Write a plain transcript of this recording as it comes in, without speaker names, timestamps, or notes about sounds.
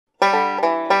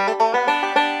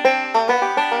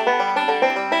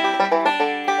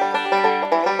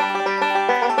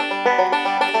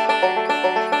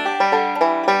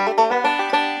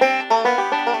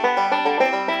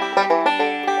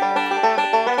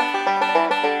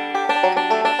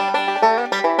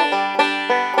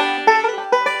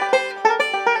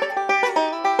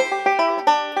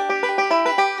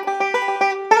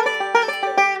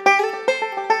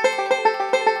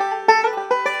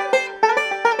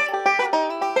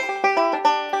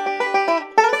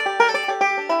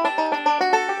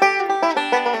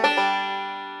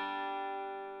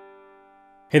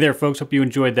Hey there folks, hope you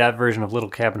enjoyed that version of Little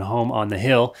Cabin Home on the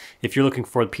Hill. If you're looking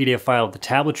for the PDF file of the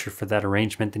tablature for that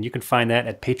arrangement, then you can find that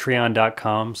at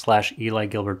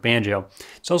patreon.com/EliGilbertBanjo.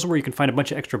 It's also where you can find a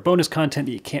bunch of extra bonus content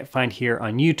that you can't find here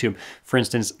on YouTube. For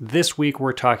instance, this week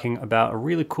we're talking about a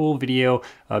really cool video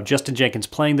of Justin Jenkins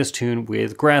playing this tune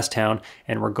with Grasstown,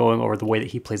 and we're going over the way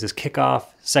that he plays his kickoff,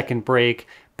 second break,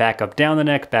 back up down the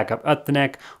neck, back up the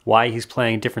neck, why he's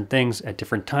playing different things at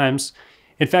different times.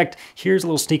 In fact, here's a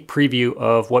little sneak preview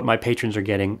of what my patrons are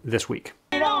getting this week.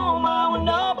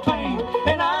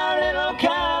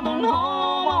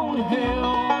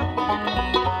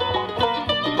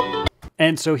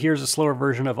 And so here's a slower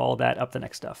version of all that up the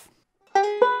neck stuff.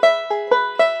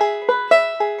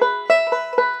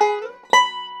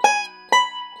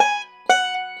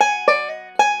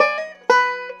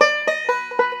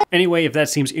 Anyway, if that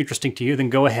seems interesting to you, then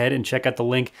go ahead and check out the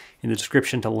link in the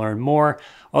description to learn more.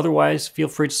 Otherwise, feel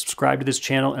free to subscribe to this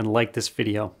channel and like this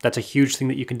video. That's a huge thing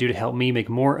that you can do to help me make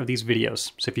more of these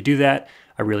videos. So if you do that,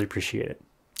 I really appreciate it.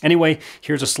 Anyway,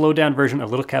 here's a slowed down version of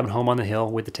Little Cabin Home on the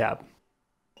Hill with the tab.